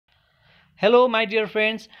Hello my dear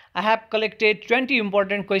friends, I have collected 20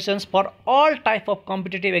 important questions for all type of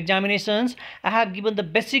competitive examinations. I have given the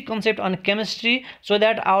basic concept on chemistry so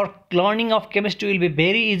that our learning of chemistry will be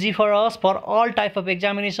very easy for us for all type of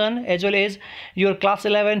examination as well as your class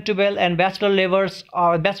 11, 12 and bachelor levels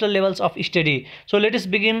of study. So let us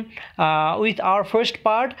begin with our first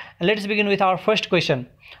part. Let us begin with our first question.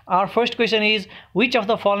 Our first question is, which of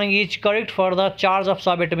the following is correct for the charge of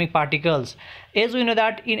subatomic particles? As we know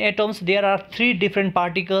that in atoms there are three different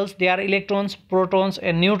particles. They are electrons, protons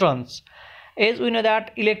and neutrons. As we know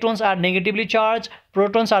that electrons are negatively charged,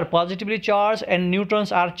 protons are positively charged and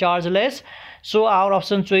neutrons are chargeless. So our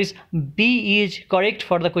option choice B is correct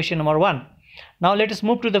for the question number 1. Now let us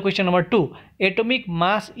move to the question number 2. Atomic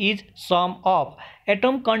mass is sum of.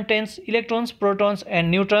 Atom contains electrons, protons and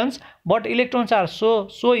neutrons, but electrons are so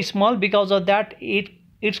small, because of that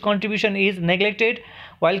its contribution is neglected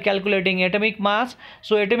while calculating atomic mass.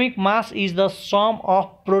 So atomic mass is the sum of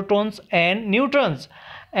protons and neutrons,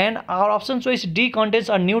 and our option choice D contains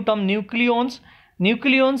a new term, nucleons.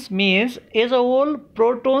 Nucleons means as a whole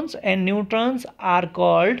protons and neutrons are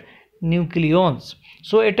called nucleons.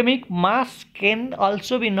 So atomic mass can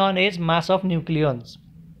also be known as mass of nucleons.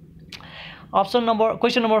 Question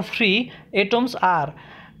number 3. Atoms are.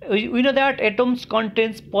 We know that atoms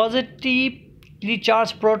contains positively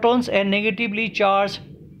charged protons and negatively charged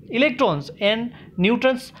electrons and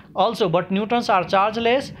neutrons also, but neutrons are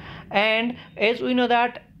chargeless. And as we know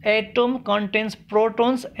that atom contains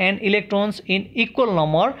protons and electrons in equal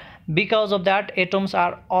number, because of that atoms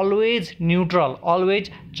are always neutral, always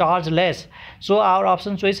chargeless. So our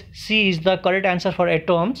option choice C is the correct answer for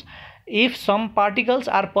atoms. If some particles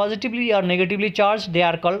are positively or negatively charged, they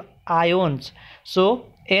are called ions. So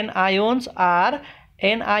anions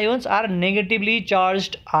are negatively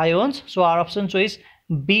charged ions. So our option choice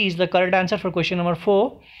B is the correct answer for question number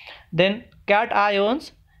 4. Then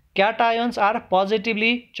cations are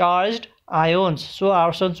positively charged ions. So our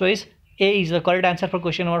option choice A is the correct answer for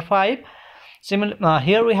question number 5. Here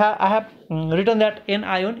I have written that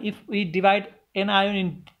anion, if we divide anion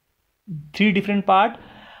in three different parts,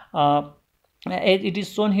 as it is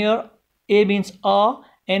shown here, A means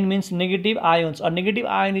N means negative ions. A negative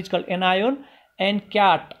ion is called anion, and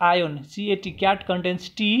cation, cat contains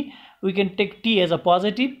T. We can take T as a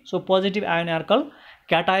positive, so positive ion are called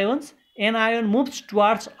cations. Anion moves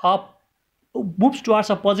towards a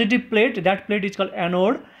positive plate, that plate is called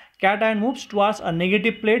anode. Cation moves towards a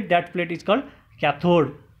negative plate, that plate is called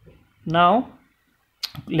cathode. Now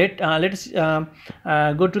let us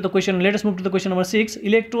go to the question. Let us move to the question number 6.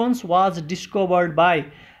 Electrons were discovered by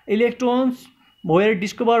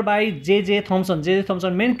J.J. Thomson. J.J.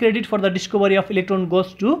 Thomson. Main credit for the discovery of electron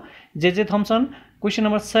goes to J.J. Thomson. Question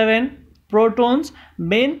number 7. Protons.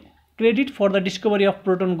 Main credit for the discovery of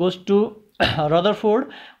proton goes to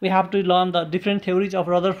Rutherford. We have to learn the different theories of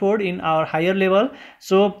Rutherford in our higher level.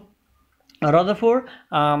 So Rutherford,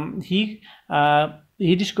 he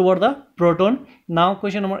discovered the proton. Now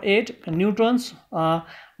question number 8. Neutrons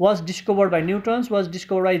was discovered by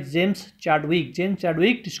James Chadwick. James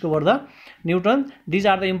Chadwick discovered the neutron. These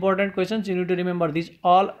are the important questions. You need to remember these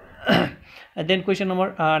all. And then question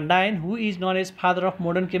number 9. Who is known as father of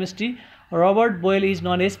modern chemistry? Robert Boyle is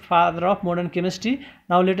known as father of modern chemistry.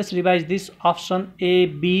 Now let us revise this option A,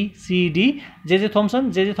 B, C, D. J.J.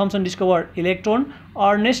 Thomson. J.J. Thomson discovered electron.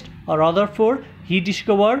 Ernest Rutherford, he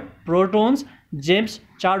discovered protons. James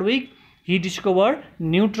Chadwick, he discovered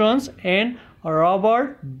neutrons, and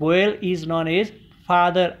Robert Boyle is known as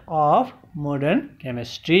father of modern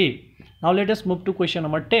chemistry. Now let us move to question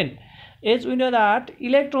number 10. As we know that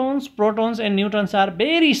electrons, protons and neutrons are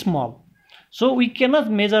very small, so we cannot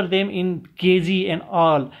measure them in kg and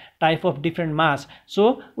all type of different mass.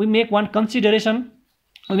 So we make one consideration,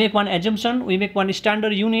 we make one assumption, we make one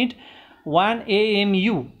standard unit, 1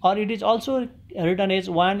 AMU, or it is also written as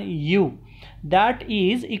 1 U. That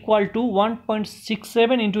is equal to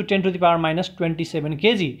 1.67 into 10 to the power minus 27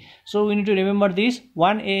 kg. So we need to remember this.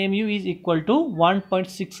 1 AMU is equal to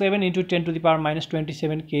 1.67 into 10 to the power minus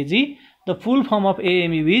 27 kg. The full form of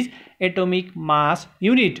AMU is atomic mass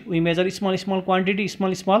unit. We measure small quantity,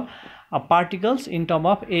 small particles in terms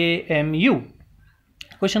of AMU.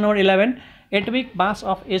 Question number 11. Atomic mass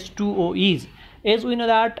of H2O is. As we know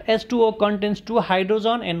that H2O contains 2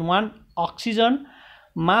 hydrogen and 1 oxygen.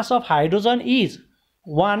 Mass of hydrogen is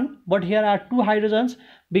 1, but here are 2 hydrogens,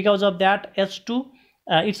 because of that H2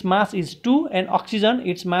 its mass is 2 and oxygen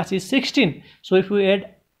its mass is 16. So if we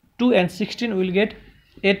add 2 and 16 we will get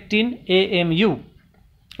 18 AMU,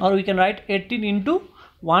 or we can write 18 into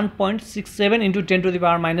 1.67 into 10 to the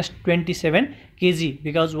power minus 27 kg,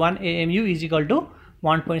 because 1 AMU is equal to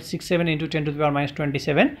 1.67 into 10 to the power minus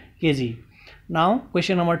 27 kg. Now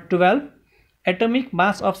question number 12. Atomic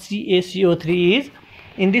mass of CaCO3 is,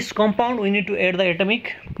 in this compound we need to add the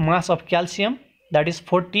atomic mass of calcium, that is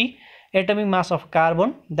 40, atomic mass of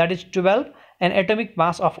carbon, that is 12, and atomic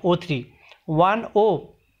mass of O3.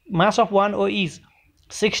 1O, mass of 1O is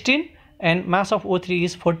 16 and mass of O3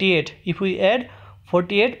 is 48. If we add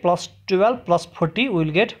 48 plus 12 plus 40, we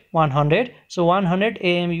will get 100. So 100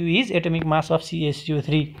 AMU is atomic mass of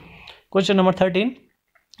CaCO3. Question number 13.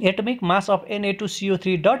 Atomic mass of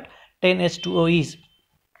Na2CO3 dot 10H2O is.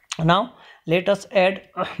 Now let us add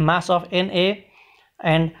mass of Na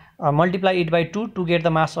and multiply it by 2 to get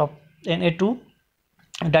the mass of Na2,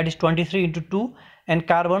 that is 23 into 2, and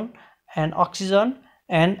carbon and oxygen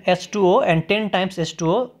and H2O and 10 times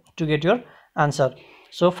H2O to get your answer.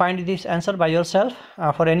 So find this answer by yourself.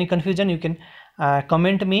 For any confusion you can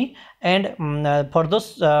comment me, and for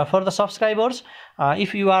those for the subscribers,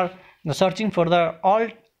 if you are searching for the all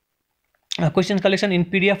question collection in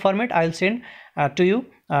PDF format, I will send to you.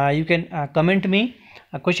 You can comment me.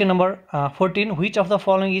 Question number 14. Which of the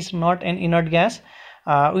following is not an inert gas?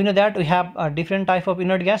 We know that we have a different type of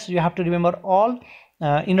inert gas. You have to remember all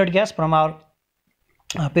inert gas from our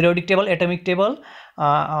periodic table, atomic table.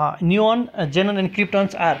 Neon, xenon and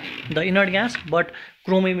kryptons are the inert gas, but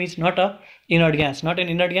chromium is not a inert gas, not an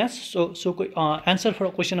inert gas. So answer for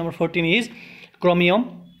question number 14 is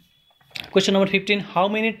chromium. Question number 15. How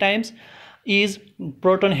many times is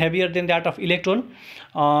proton heavier than that of electron?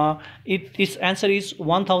 Its answer is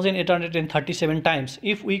 1837 times.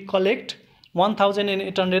 If we collect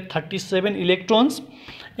 1837 electrons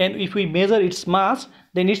and if we measure its mass,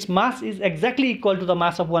 then its mass is exactly equal to the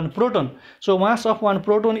mass of one proton. So mass of one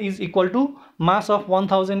proton is equal to mass of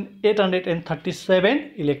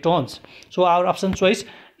 1837 electrons. So our option choice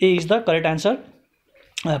A is the correct answer.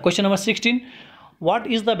 Question number 16. What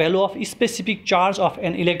is the value of specific charge of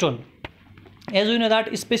an electron? As we know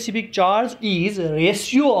that specific charge is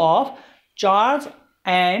ratio of charge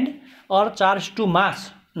and or charge to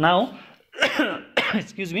mass. Now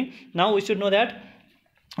excuse me, now we should know that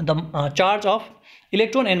the charge of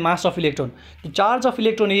electron and mass of electron. The charge of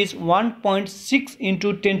electron is 1.6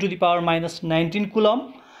 into 10 to the power minus 19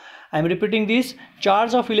 coulomb. I am repeating this.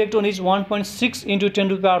 Charge of electron is 1.6 into 10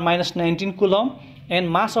 to the power minus 19 coulomb, and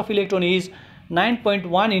mass of electron is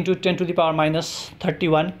 9.1 into 10 to the power minus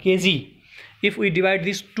 31 kg. If we divide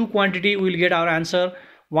these two quantity, we will get our answer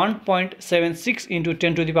 1.76 into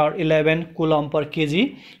 10 to the power 11 coulomb per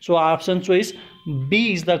kg. So our option choice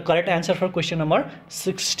B is the correct answer for question number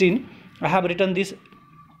 16. I have written this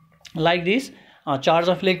like this. Charge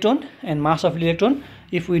of electron and mass of electron,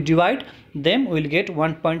 if we divide them, we will get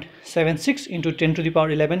 1.76 into 10 to the power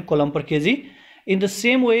 11 coulomb per kg. In the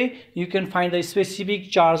same way, you can find the specific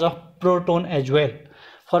charge of proton as well.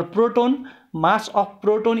 For proton, mass of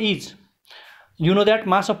proton is, you know that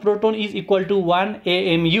mass of proton is equal to 1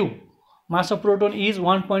 AMU. Mass of proton is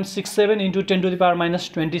 1.67 into 10 to the power minus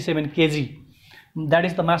 27 kg. That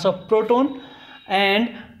is the mass of proton, and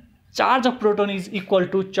charge of proton is equal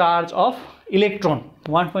to charge of electron,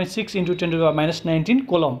 1.6 into 10 to the power minus 19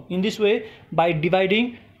 coulomb. In this way, by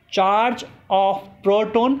dividing charge of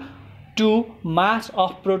proton to mass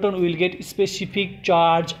of proton, we will get specific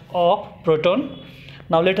charge of proton.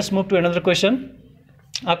 Now let us move to another question.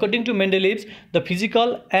 According to Mendeleev's, the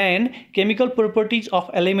physical and chemical properties of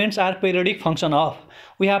elements are periodic function of.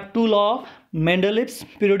 We have two laws, Mendeleev's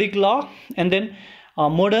periodic law and then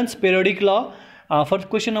Modan's periodic law. For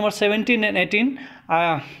question number 17 and 18,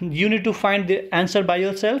 you need to find the answer by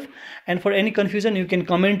yourself, and for any confusion you can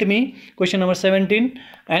comment me question number 17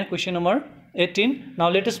 and question number 18. Now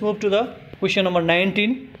let us move to the question number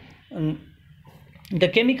 19. The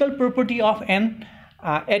chemical property of an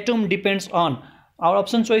atom depends on. Our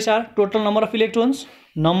option choice are total number of electrons,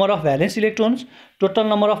 number of valence electrons, total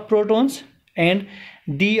number of protons, and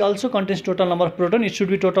D also contains total number of proton. It should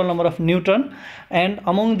be total number of neutron. And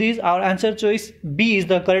among these, our answer choice B is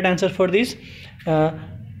the correct answer for this.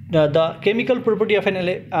 The chemical property of an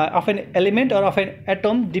element or of an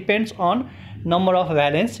atom depends on number of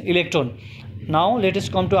valence electron. Now let us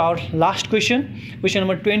come to our last question. Question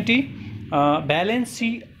number 20.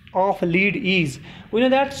 Valency of lead is. We know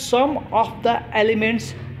that some of the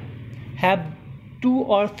elements have 2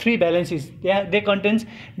 or 3 valencies. They contains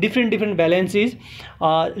different valencies.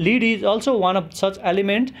 Lead is also one of such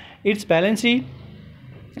element. Its valency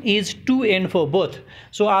is 2 and 4 both.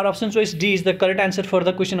 So our option choice D is the correct answer for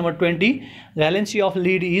the question number 20. Valency of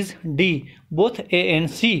lead is D, both A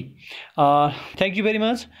and C. Thank you very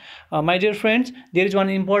much. My dear friends, there is one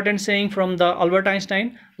important saying from the Albert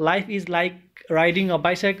Einstein: life is like riding a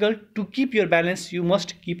bicycle. To keep your balance, you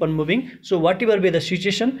must keep on moving. So whatever be the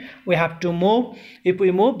situation, we have to move. If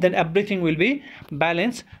we move, then everything will be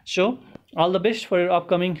balanced. So all the best for your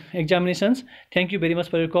upcoming examinations. Thank you very much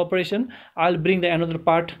for your cooperation. I'll bring the another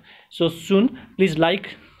part so soon. Please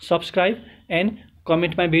like, subscribe and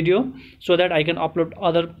comment my video so that I can upload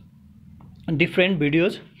other different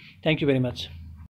videos. Thank you very much.